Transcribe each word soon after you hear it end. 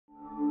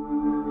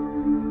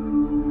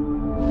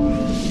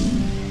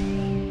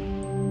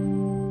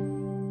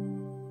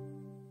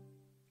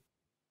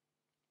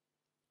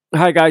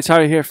Hi guys,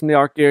 Harry here from the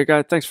Art Gear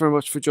Guide. Thanks very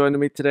much for joining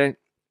me today.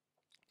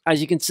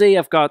 As you can see,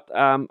 I've got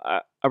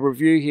a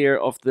review here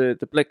of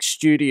the Blicks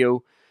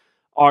Studio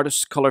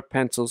Artist Colored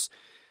Pencils.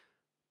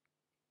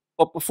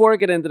 But before I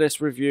get into this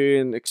review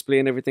and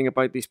explain everything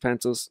about these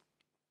pencils,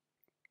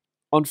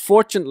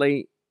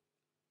 unfortunately,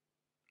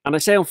 and I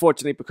say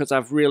unfortunately because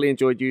I've really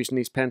enjoyed using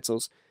these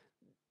pencils,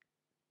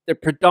 they're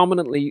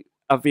predominantly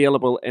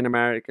available in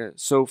America.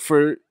 So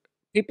for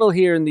people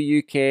here in the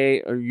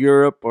UK or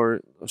Europe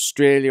or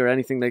Australia or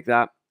anything like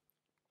that,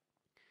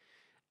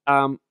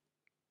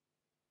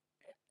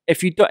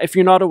 if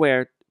you're not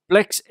aware,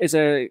 Blicks is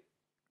a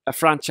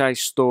franchise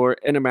store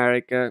in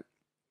America.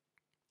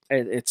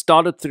 It's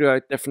dotted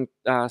throughout different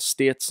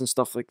states and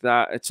stuff like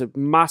that. It's a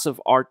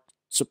massive art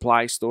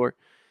supply store.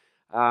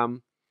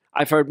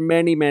 I've heard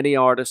many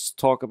artists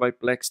talk about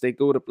Blicks. They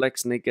go to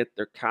Blicks and they get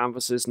their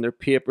canvases and their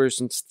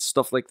papers and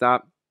stuff like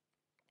that.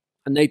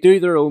 And they do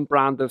their own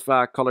brand of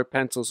colored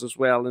pencils as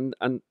well.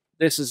 And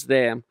this is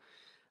them.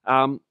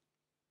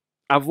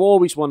 I've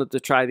always wanted to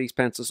try these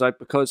pencils out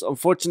because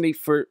unfortunately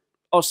for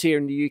us here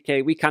in the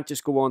UK, we can't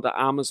just go on to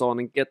Amazon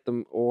and get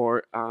them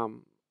or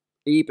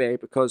eBay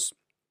because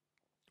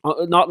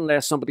not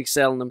unless somebody's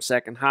selling them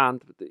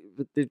secondhand.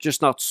 They're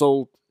just not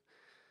sold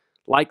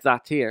like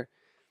that here.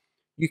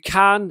 You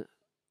can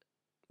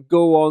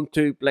go on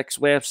to Blick's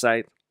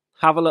website,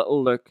 have a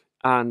little look,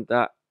 and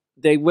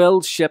they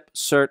will ship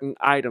certain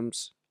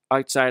items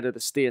outside of the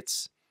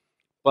States.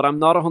 But I'm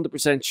not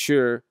 100%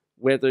 sure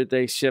whether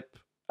they ship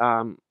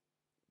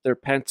their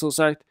pencils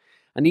out.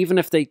 And even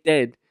if they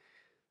did,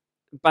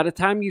 by the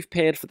time you've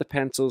paid for the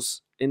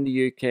pencils in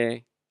the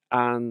UK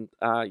and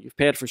you've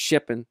paid for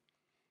shipping,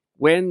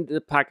 when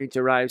the package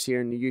arrives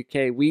here in the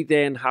UK, we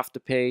then have to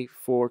pay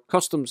for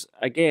customs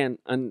again.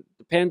 And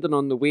depending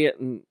on the weight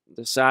and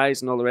the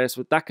size and all the rest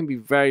of it, that can be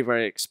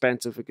very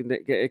expensive.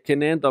 It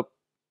can end up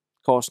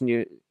costing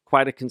you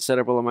quite a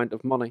considerable amount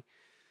of money.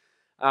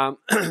 But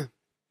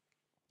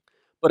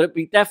it'd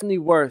be definitely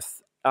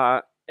worth,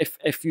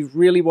 if you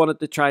really wanted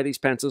to try these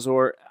pencils,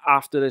 or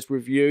after this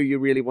review you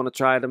really want to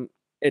try them,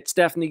 it'd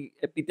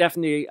be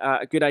definitely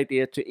a good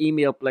idea to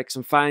email Blicks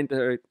and find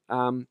out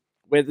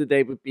whether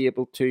they would be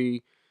able to,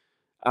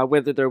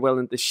 whether they're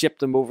willing to ship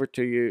them over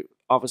to you,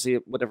 obviously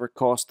at whatever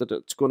cost that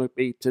it's going to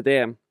be to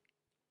them.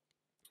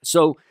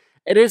 So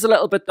it is a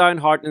little bit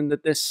downheartening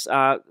that this,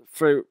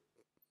 for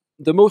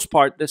the most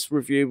part, this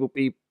review will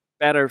be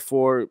better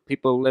for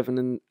people living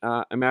in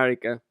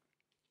America.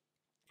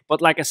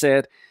 But like I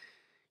said,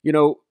 you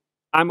know,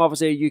 I'm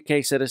obviously a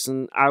UK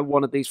citizen. I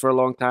wanted these for a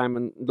long time,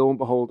 and lo and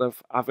behold,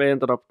 I've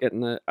ended up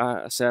getting a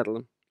set of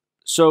them.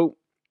 So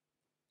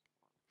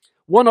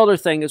one other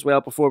thing as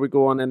well before we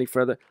go on any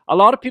further, a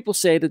lot of people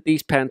say that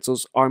these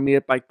pencils are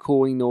made by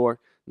Koh-i-Noor.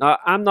 Now,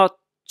 I'm not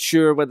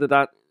sure whether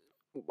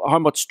how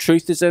much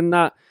truth is in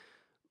that,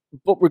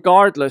 but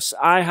regardless,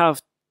 I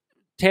have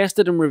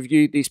tested and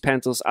reviewed these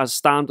pencils as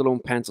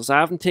standalone pencils. I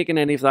haven't taken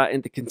any of that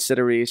into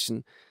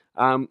consideration.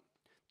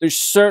 There's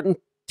certain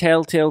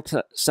telltale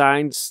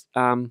signs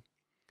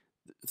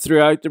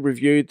throughout the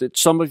review that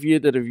some of you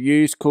that have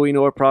used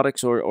Koh-i-Noor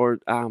products or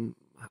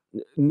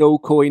know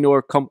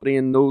Koh-i-Noor company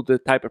and know the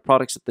type of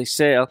products that they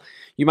sell,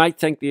 you might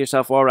think to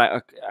yourself, all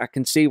right, I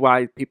can see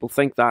why people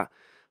think that.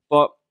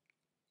 But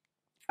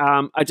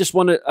I just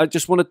wanted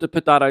to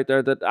put that out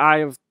there, that I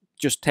have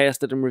just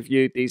tested and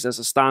reviewed these as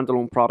a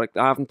standalone product.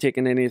 I haven't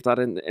taken any of that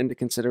into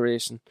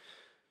consideration.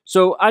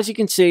 So as you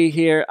can see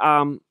here,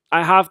 I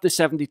have the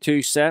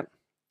 72 set.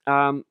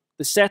 The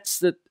sets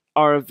that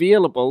are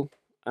available,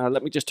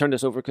 let me just turn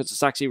this over because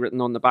it's actually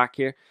written on the back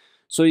here.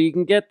 So you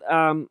can get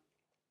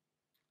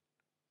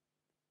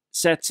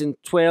sets in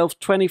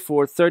 12,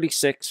 24,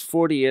 36,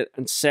 48,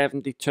 and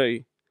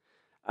 72.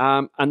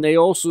 And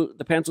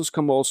the pencils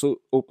come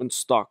also open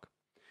stock.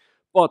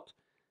 But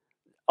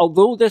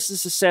although this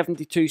is a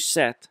 72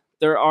 set,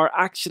 there are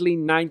actually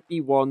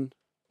 91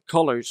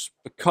 colors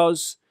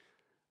because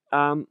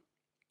the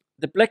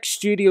Blick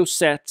Studio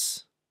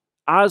sets,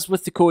 as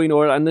with the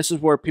Koh-i-Noor, and this is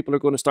where people are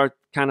going to start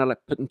kind of like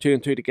putting two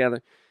and two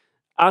together,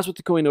 as with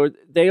the Koh-i-Noor,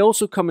 they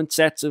also come in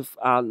sets of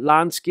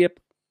landscape,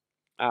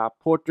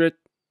 portrait.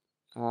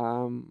 They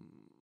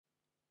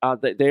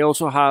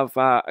also have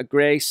a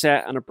grey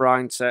set and a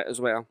brown set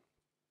as well.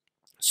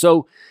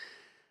 So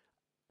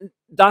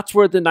that's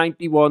where the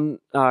 91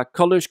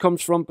 colors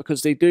comes from,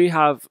 because they do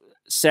have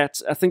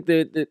sets. I think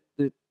the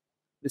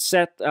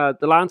set, the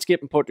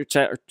landscape and portrait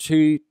set are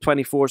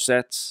 24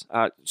 sets.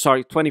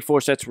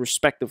 24 sets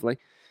respectively.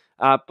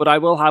 But I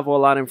will have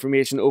all that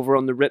information over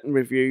on the written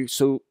review.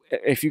 So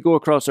if you go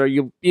across there,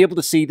 you'll be able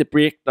to see the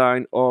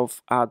breakdown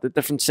of the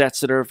different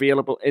sets that are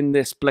available in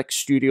this Blick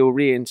Studio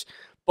range.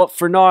 But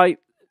for now,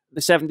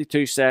 the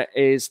 72 set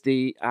is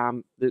the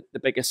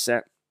biggest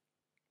set.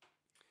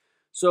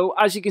 So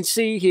as you can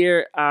see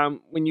here,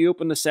 when you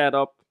open the set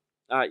up,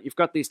 you've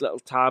got these little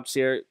tabs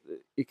here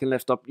you can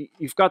lift up.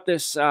 You've got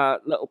this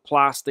little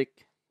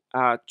plastic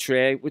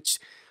tray, which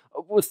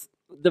with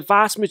the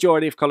vast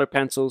majority of color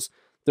pencils,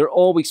 they're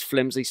always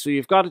flimsy. So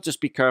you've got to just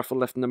be careful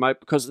lifting them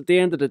out, because at the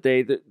end of the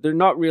day, they're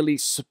not really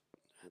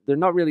they're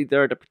not really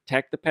there to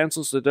protect the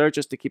pencils. They're there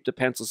just to keep the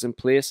pencils in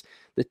place.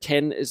 The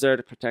tin is there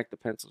to protect the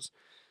pencils.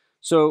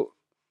 So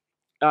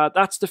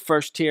that's the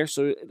first tier.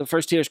 So the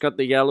first tier's got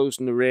the yellows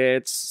and the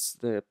reds,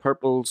 the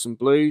purples and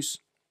blues.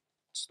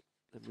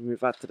 Let me move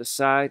that to the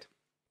side.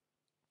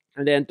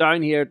 And then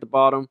down here at the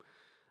bottom,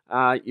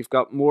 you've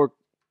got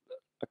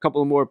a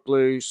couple more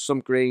blues, some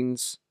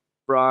greens,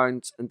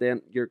 browns, and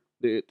then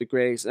the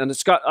greys. And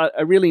it's got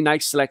a really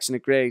nice selection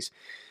of greys.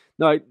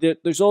 Now,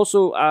 there's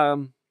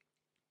also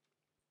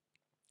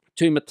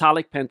two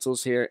metallic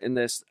pencils here in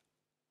this,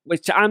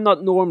 which I'm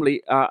not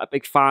normally a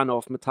big fan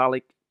of,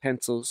 metallic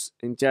pencils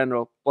in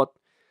general, but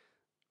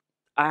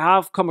I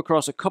have come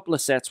across a couple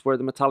of sets where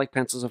the metallic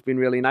pencils have been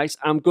really nice.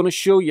 I'm going to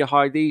show you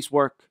how these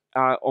work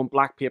on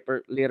black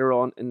paper later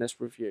on in this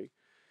review.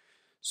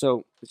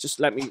 So just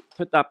let me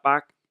put that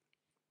back,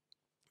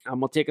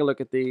 and we'll take a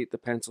look at the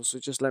pencil. So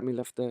just let me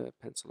lift the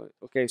pencil out.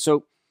 Okay,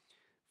 so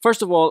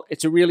first of all,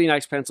 it's a really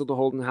nice pencil to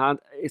hold in hand.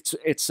 It's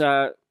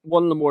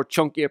one of the more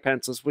chunkier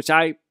pencils, which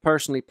I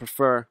personally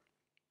prefer.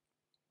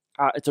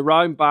 It's a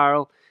round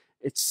barrel.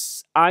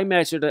 I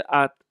measured it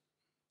at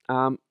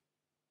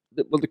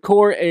the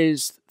core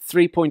is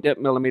 3.8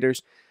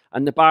 millimeters,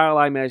 and the barrel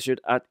I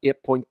measured at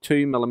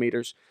 8.2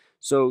 millimeters.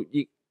 So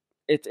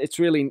it's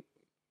really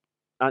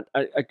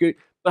a good.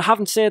 But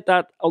having said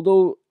that,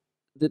 although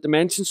the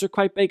dimensions are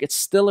quite big, it's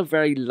still a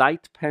very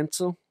light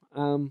pencil.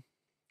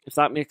 If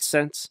that makes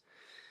sense.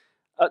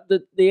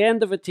 The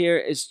end of it here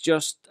is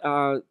just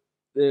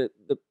the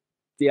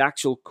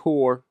actual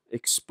core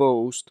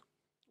exposed,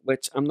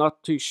 which I'm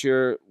not too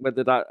sure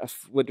whether that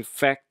would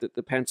affect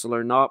the pencil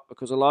or not,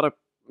 because a lot of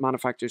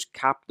manufacturers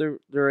cap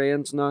their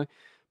ends now,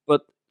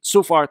 but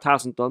so far it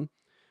hasn't done.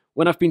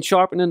 When I've been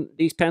sharpening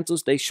these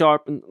pencils, they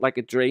sharpen like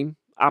a dream,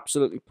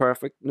 absolutely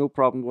perfect, no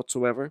problem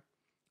whatsoever.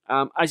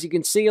 As you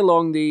can see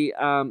along the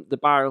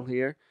barrel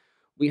here,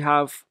 we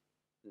have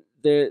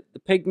the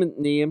pigment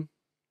name,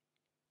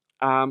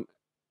 and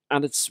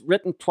it's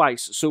written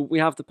twice. So we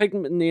have the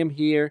pigment name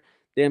here,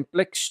 then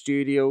Blicks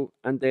Studio,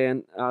 and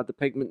then the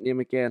pigment name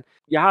again.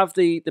 You have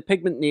the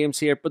pigment names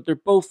here, but they're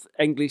both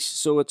English,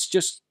 so it's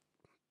just,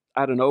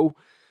 I don't know,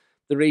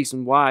 the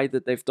reason why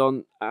that they've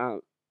done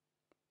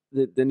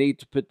the need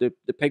to put the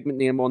pigment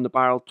name on the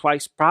barrel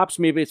twice. Perhaps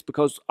maybe it's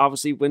because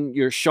obviously when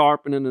you're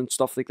sharpening and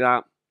stuff like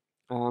that,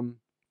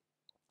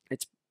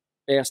 it's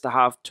best to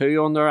have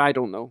two on there. I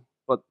don't know,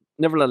 but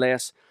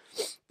nevertheless,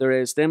 there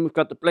is. Then we've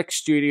got the Blicks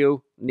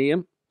Studio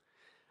name.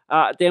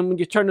 Then when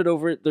you turn it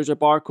over, there's a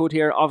barcode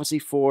here, obviously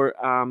for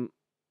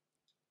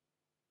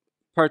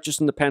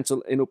purchasing the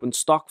pencil in open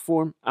stock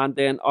form, and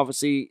then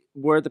obviously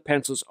where the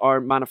pencils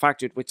are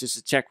manufactured, which is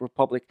the Czech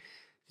Republic.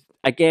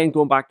 Again,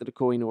 going back to the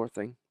Koh-i-Noor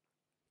thing.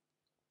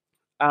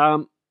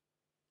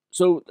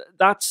 So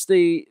that's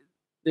the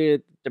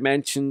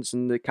dimensions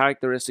and the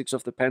characteristics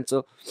of the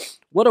pencil.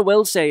 What I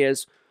will say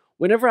is,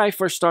 whenever I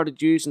first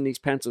started using these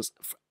pencils,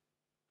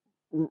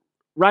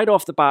 right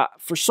off the bat,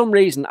 for some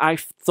reason, I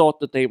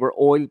thought that they were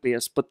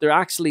oil-based, but they're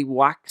actually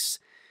wax.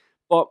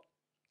 But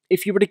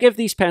if you were to give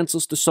these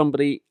pencils to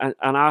somebody and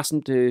ask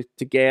them to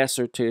guess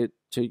or to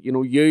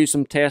use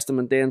them, test them,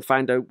 and then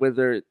find out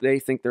whether they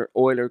think they're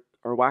oil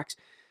or wax,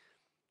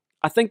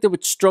 I think they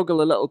would struggle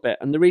a little bit.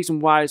 And the reason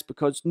why is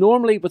because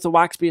normally with a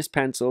wax-based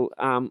pencil,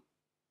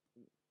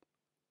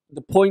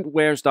 the point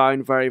wears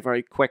down very,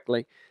 very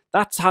quickly.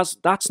 That's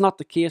not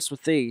the case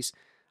with these.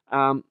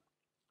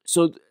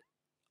 So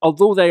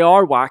although they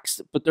are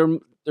waxed, but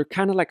they're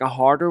kind of like a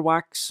harder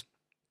wax.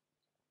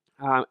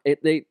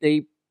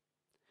 They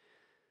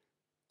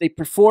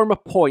perform a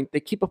point. They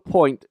keep a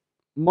point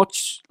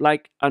much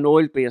like an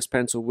oil-based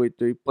pencil would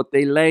do, but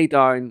they lay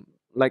down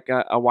like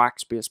a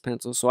wax-based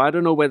pencil. So I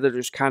don't know whether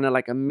there's kind of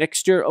like a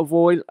mixture of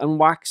oil and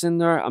wax in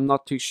there. I'm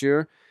not too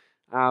sure.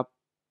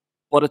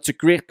 But it's a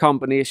great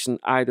combination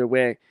either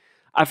way.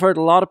 I've heard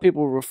a lot of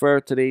people refer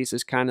to these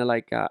as kind of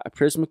like a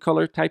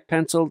Prismacolor type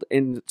pencil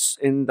in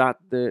that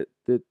the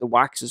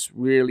wax is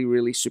really,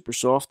 really super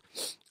soft.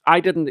 I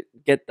didn't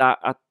get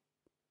that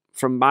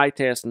from my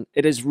testing.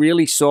 It is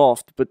really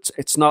soft, but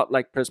it's not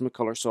like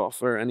Prismacolor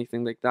soft or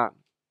anything like that.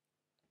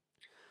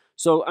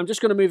 So I'm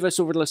just going to move this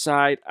over to the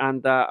side,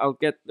 and I'll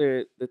get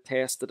the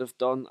test that I've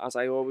done, as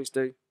I always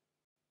do.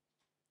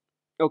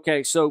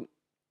 Okay, so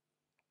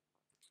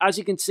as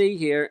you can see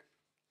here,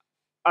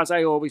 as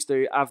I always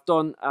do, I've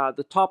done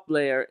the top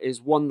layer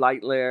is 1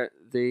 light layer,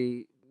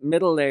 the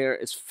middle layer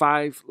is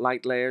 5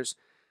 light layers.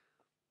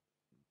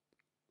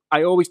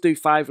 I always do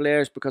 5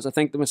 layers because I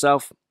think to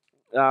myself,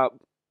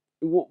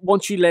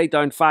 once you lay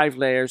down 5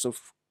 layers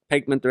of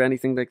pigment or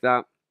anything like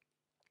that,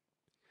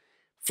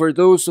 for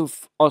those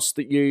of us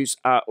that use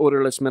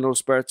odorless mineral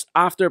spirits,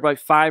 after about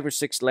 5 or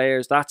 6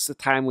 layers, that's the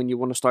time when you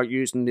want to start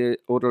using the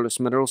odorless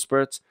mineral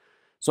spirits.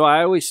 So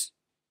I always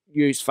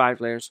use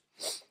 5 layers.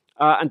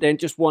 And then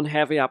just 1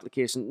 heavy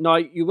application. Now,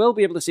 you will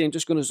be able to see, I'm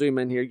just going to zoom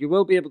in here, you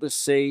will be able to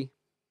see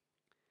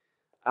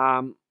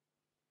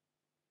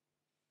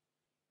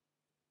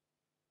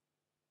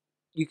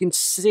you can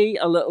see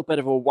a little bit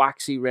of a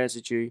waxy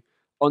residue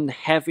on the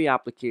heavy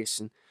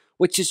application,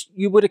 which is,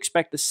 you would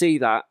expect to see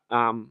that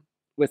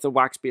with a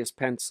wax-based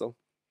pencil.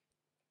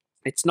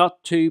 It's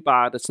not too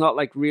bad. It's not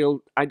like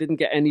real, I didn't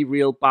get any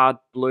real bad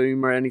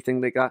bloom or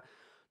anything like that.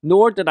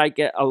 Nor did I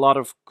get a lot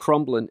of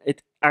crumbling.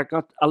 I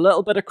got a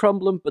little bit of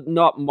crumbling, but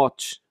not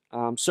much.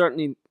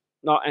 Certainly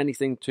not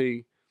anything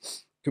to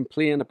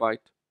complain about.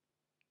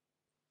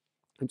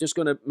 I'm just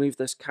going to move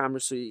this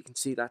camera so you can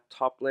see that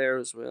top layer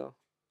as well.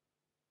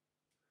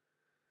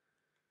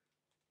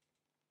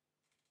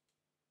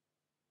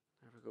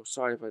 There we go.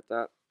 Sorry about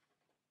that.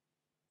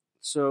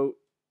 So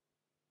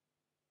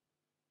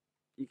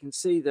you can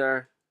see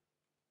there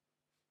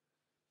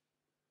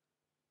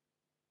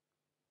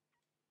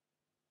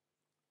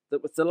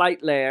that with the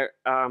light layer,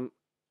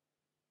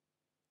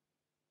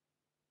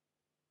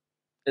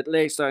 it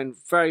lays down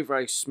very,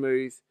 very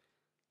smooth.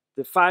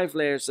 The 5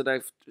 layers that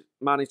I've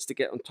managed to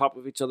get on top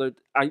of each other,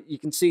 you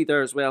can see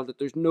there as well that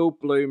there's no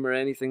bloom or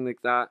anything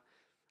like that.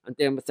 And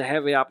then with the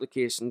heavy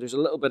application, there's a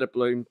little bit of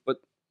bloom,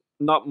 but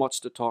not much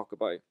to talk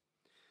about.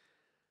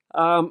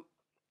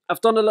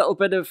 I've done a little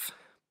bit of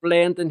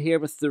blending here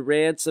with the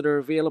reds that are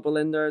available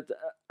in there.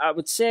 I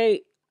would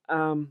say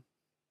the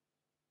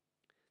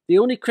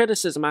only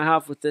criticism I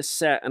have with this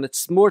set, and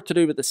it's more to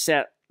do with the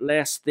set,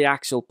 less the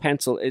actual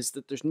pencil, is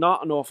that there's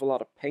not an awful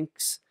lot of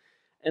pinks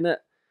in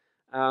it.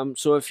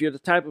 So if you're the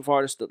type of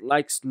artist that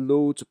likes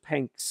loads of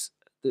pinks,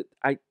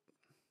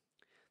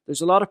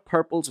 there's a lot of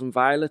purples and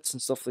violets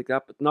and stuff like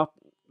that, but not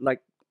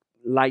like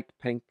light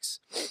pinks.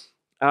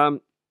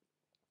 But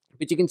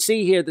you can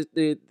see here that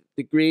the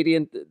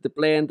gradient, the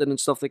blending and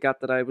stuff like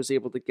that I was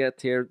able to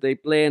get here, they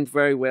blend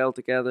very well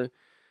together.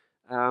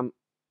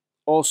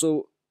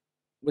 Also,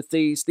 with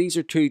these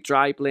are 2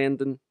 dry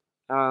blending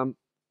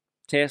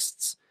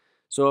tests.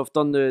 So I've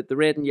done the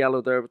red and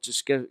yellow there, which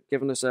is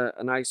giving us a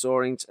nice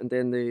orange, and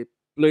then the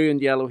blue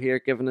and yellow here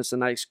giving us a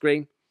nice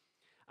green.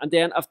 And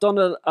then I've done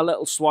a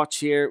little swatch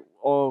here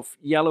of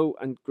yellow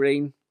and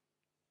green.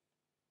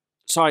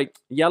 Sorry,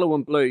 yellow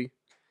and blue.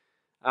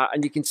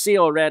 And you can see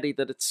already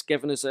that it's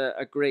given us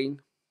a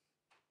green.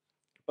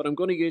 But I'm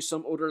going to use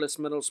some odorless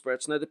mineral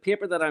spirits. Now the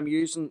paper that I'm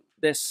using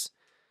this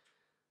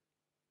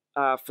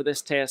for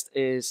this test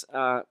is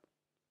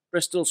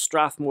Bristol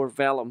Strathmore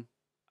Vellum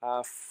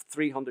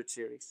 300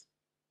 series.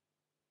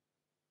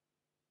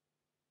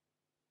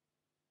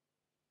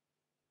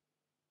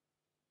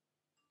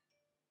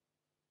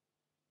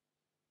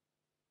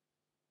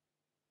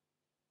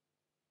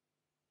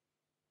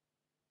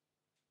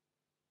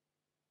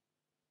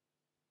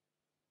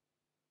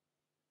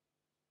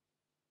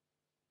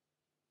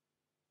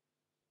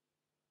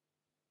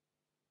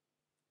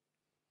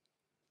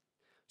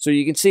 So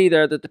you can see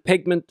there that the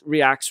pigment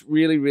reacts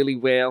really, really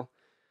well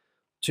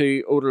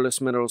to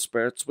odorless mineral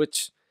spirits,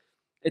 which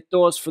it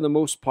does for the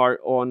most part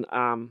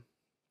on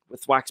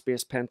with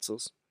wax-based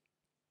pencils.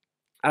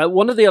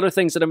 One of the other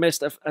things that I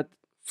missed, I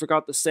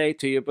forgot to say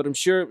to you, but I'm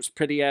sure it was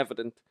pretty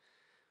evident.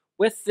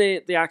 With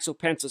the actual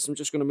pencils, I'm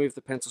just going to move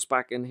the pencils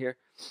back in here.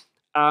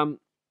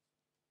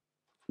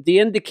 The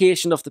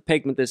indication of the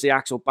pigment is the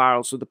actual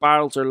barrel. So the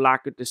barrels are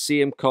lacquered the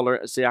same color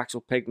as the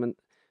actual pigment.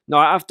 Now,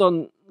 I've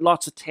done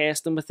lots of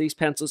testing with these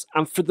pencils,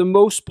 and for the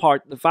most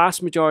part, the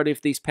vast majority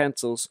of these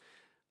pencils,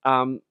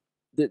 the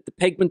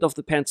pigment of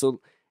the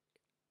pencil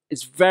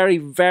is very,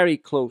 very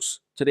close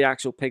to the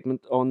actual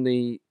pigment on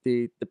the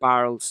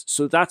barrels.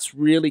 So that's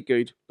really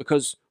good,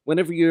 because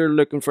whenever you're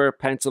looking for a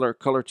pencil or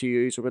color to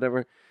use or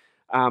whatever,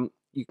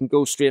 you can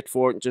go straight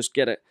for it and just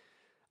get it.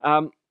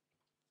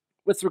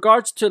 With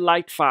regards to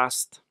light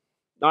fast,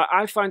 now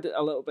I find it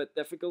a little bit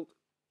difficult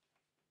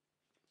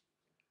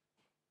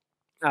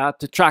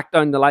to track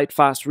down the light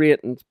fast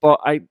ratings, but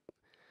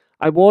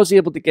I was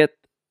able to get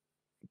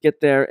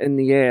there in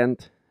the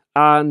end.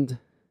 And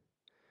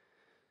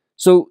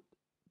so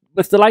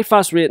with the light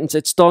fast ratings,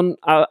 it's done.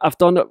 I've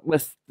done it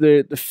with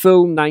the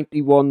full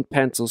 91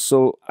 pencils.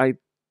 So I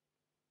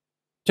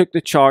took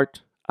the chart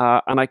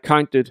and I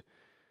counted.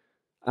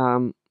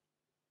 I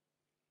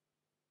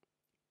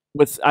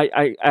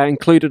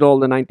included all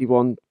the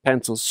 91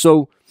 pencils.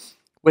 So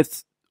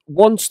with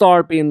 1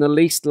 star being the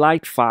least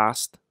light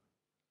fast,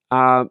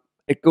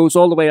 it goes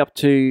all the way up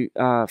to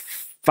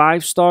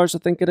 5 stars, I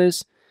think it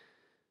is.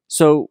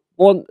 So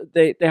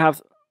they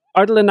have,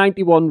 out of the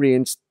 91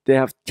 range, they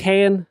have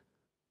 10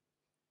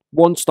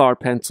 1-star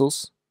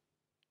pencils,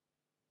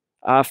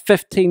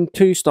 15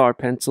 2-star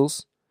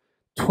pencils,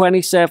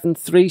 27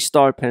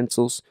 3-star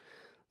pencils,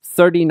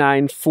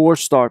 39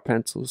 4-star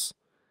pencils,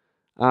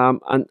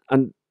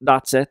 and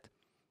that's it.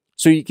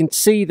 So you can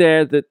see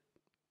there that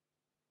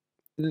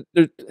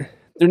they're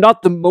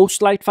not the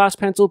most light fast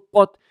pencil,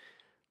 but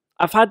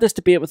I've had this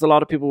debate with a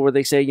lot of people where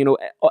they say, you know,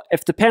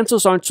 if the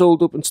pencils aren't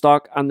sold open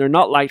stock and they're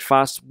not light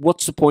fast,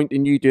 what's the point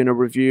in you doing a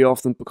review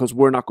of them, because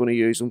we're not going to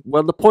use them?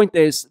 Well, the point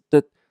is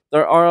that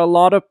there are a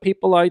lot of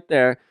people out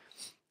there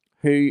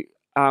who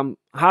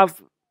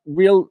have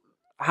real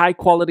high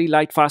quality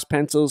light fast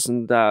pencils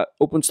and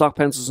open stock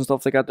pencils and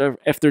stuff like that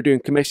if they're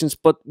doing commissions.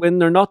 But when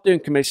they're not doing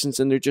commissions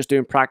and they're just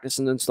doing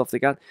practicing and stuff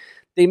like that,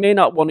 they may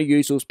not want to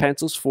use those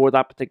pencils for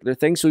that particular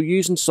thing. So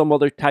using some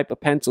other type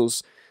of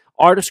pencils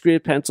artist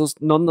grade pencils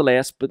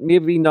nonetheless, but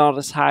maybe not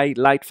as high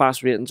light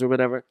fast ratings or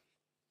whatever.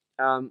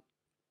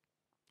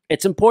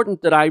 It's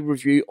important that I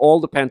review all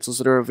the pencils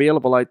that are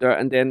available out there,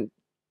 and then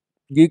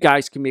you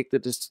guys can make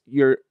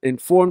your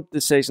informed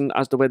decision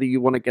as to whether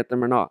you want to get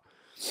them or not.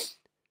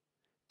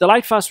 The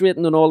light fast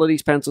rating on all of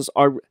these pencils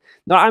are,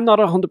 now I'm not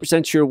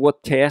 100% sure what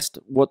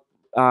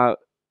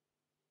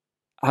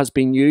has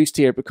been used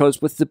here,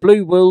 because with the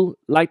Blue Wool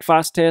light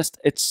fast test,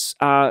 it's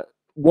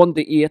 1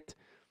 to 8,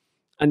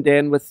 and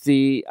then with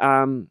the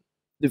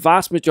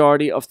vast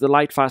majority of the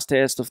light fast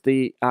test of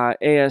the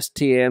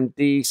ASTM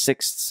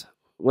D6,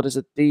 what is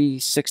it,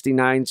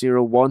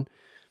 D6901,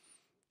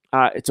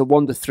 it's a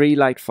 1 to 3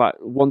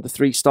 1 to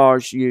 3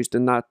 stars used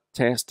in that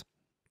test.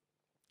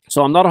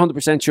 So I'm not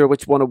 100% sure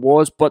which one it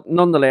was, but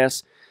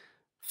nonetheless,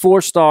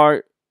 4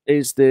 star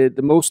is the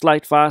most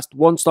light fast,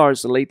 1 star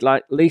is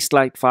the least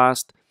light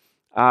fast,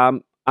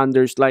 and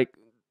there's like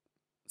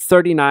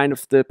 39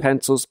 of the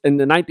pencils in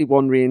the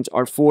 91 range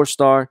are 4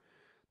 star,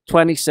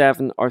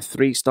 27 are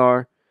 3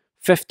 star,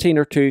 15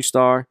 are 2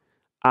 star,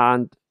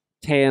 and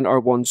 10 are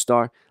 1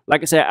 star.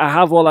 Like I say, I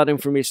have all that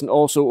information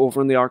also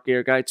over in the Art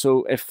Gear Guide,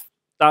 so if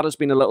that has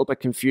been a little bit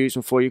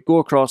confusing for you, go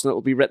across and it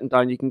will be written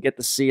down. You can get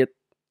to see it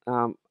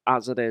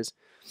as it is.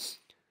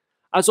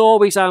 As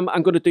always, I'm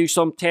going to do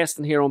some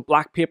testing here on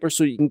black paper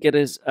so you can get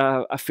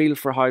a feel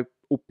for how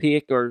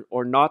opaque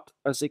or not,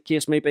 as the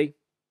case may be.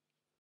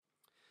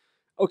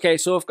 Okay,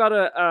 so I've got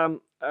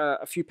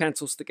a few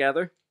pencils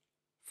together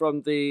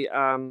from the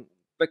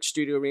Blicks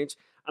Studio range,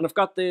 and I've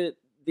got the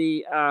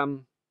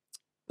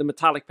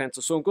metallic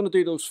pencil, so I'm going to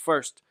do those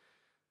first.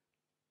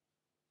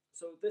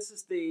 So this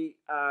is the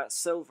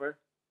silver.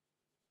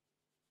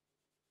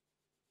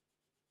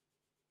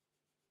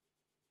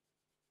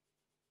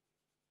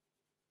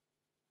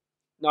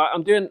 Now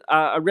I'm doing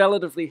a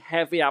relatively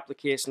heavy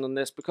application on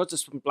this because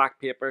it's from black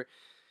paper.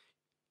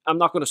 I'm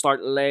not going to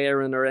start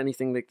layering or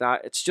anything like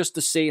that. It's just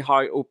to see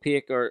how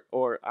opaque or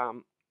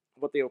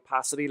what the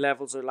opacity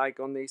levels are like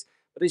on these.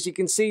 But as you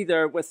can see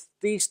there, with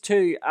these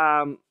two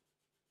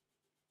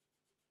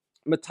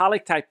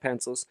metallic type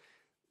pencils,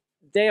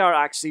 they are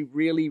actually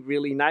really,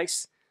 really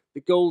nice. The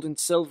gold and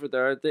silver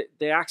there,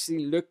 they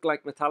actually look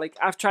like metallic.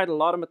 I've tried a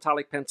lot of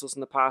metallic pencils in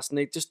the past and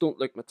they just don't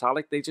look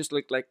metallic. They just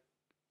look like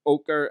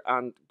ochre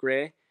and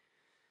grey.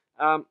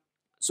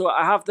 So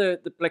I have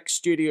the Blick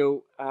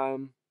Studio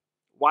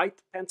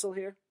white pencil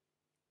here.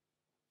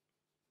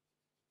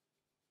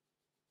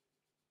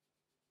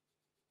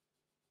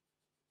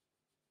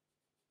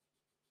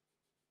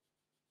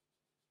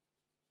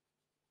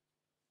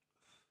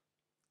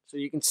 So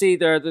you can see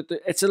there that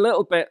it's a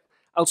little bit,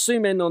 I'll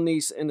zoom in on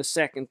these in a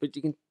second, but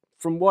you can,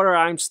 from where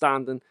I'm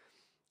standing,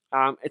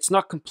 it's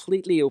not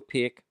completely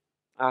opaque.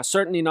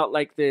 Certainly not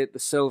like the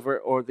silver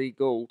or the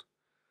gold.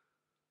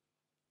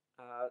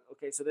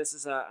 Okay, so this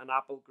is an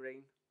apple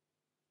green.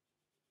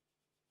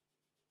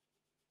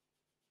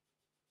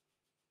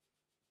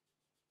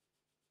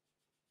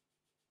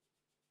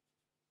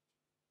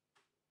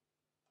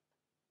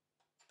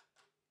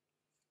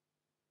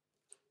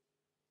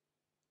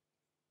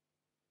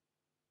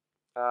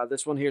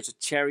 This one here is a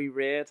cherry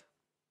red.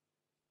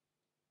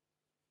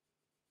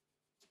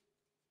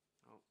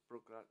 Oh,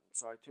 broke that.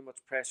 Sorry, too much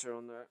pressure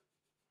on there.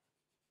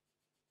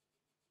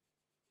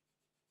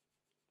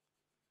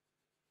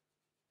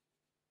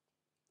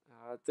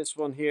 This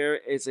one here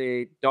is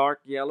a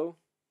dark yellow.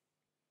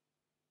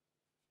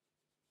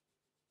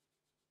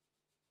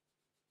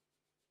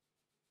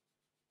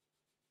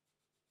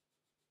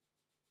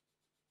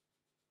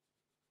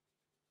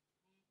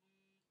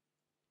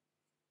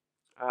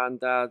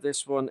 And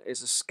this one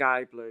is a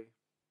sky blue.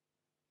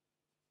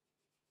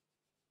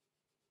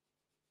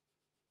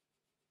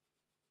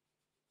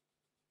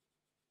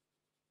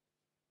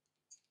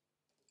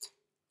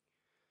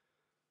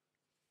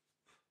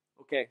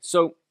 Okay,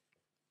 so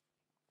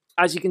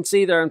as you can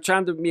see there, I'm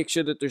trying to make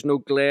sure that there's no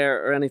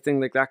glare or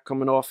anything like that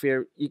coming off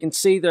here. You can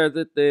see there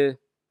that the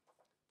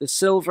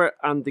silver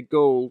and the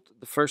gold,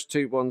 the first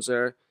two ones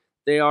there,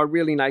 they are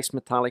really nice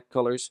metallic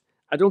colors.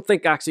 I don't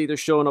think actually they're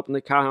showing up in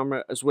the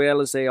camera as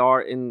well as they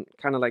are in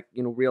kind of like,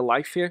 you know, real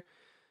life here.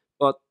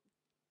 But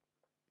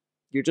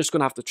you're just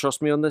going to have to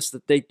trust me on this,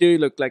 that they do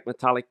look like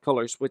metallic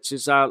colors, which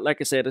is, like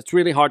I said, it's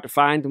really hard to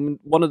find. And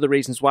one of the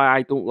reasons why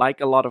I don't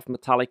like a lot of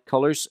metallic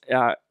colors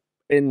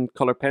in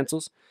color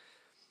pencils.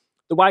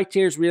 The white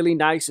here is really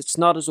nice. It's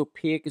not as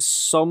opaque as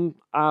some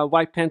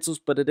white pencils,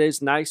 but it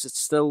is nice. It's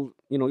still,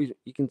 you know,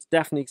 you can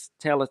definitely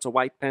tell it's a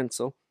white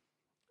pencil.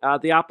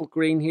 The apple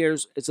green here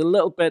is a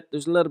little bit,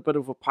 there's a little bit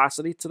of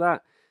opacity to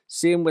that.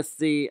 Same with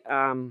the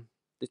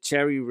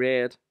cherry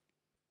red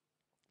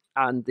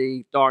and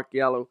the dark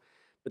yellow.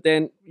 But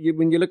then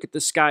when you look at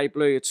the sky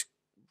blue, it's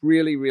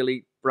really,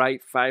 really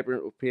bright,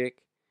 vibrant,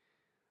 opaque.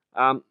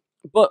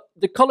 But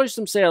the colours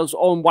themselves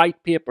on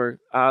white paper,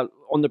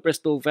 on the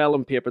Bristol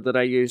vellum paper that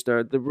I used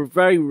there, they were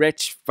very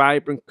rich,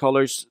 vibrant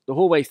colours the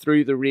whole way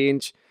through the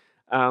range.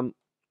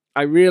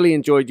 I really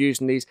enjoyed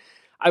using these.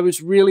 I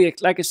was really,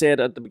 like I said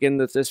at the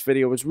beginning of this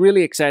video, I was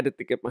really excited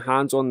to get my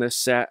hands on this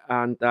set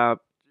and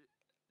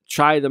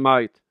try them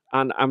out.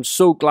 and I'm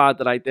so glad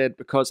that I did,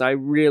 because I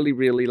really,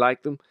 really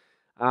like them.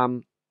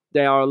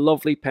 They are a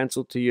lovely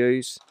pencil to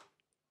use.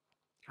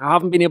 I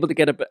haven't been able to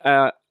get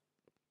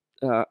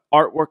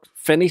artwork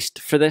finished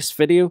for this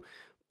video,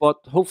 but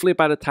hopefully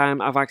by the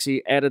time I've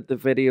actually edited the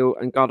video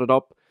and got it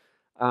up,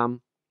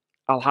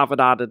 I'll have it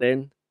added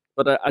in.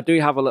 But I do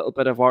have a little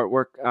bit of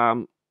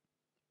artwork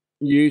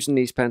using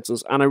these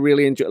pencils, and I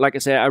really enjoy. Like I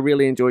say, I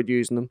really enjoyed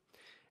using them.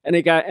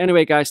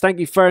 Anyway, guys, thank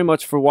you very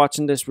much for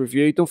watching this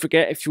review. Don't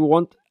forget, if you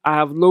want, I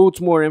have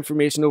loads more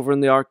information over in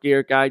the Art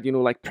Gear Guide, you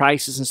know, like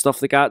prices and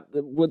stuff like that.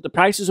 The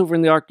prices over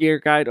in the Art Gear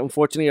Guide,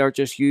 unfortunately, are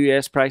just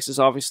US prices,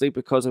 obviously,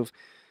 because of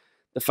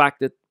the fact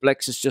that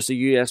Blicks is just a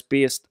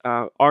US-based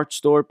art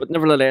store. But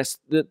nevertheless,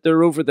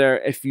 they're over there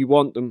if you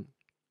want them.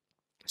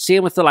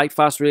 Same with the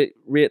Lightfast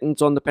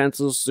ratings on the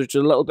pencils. There's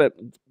a little bit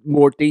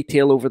more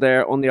detail over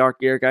there on the Art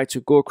Gear Guide, so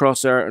go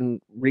across there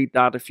and read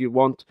that if you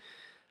want.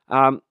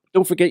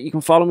 Don't forget, you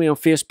can follow me on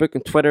Facebook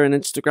and Twitter and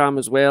Instagram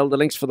as well. The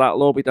links for that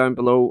will all be down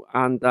below.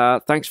 And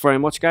thanks very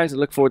much, guys. I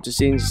look forward to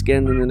seeing you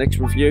again in the next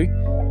review.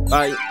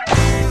 Bye.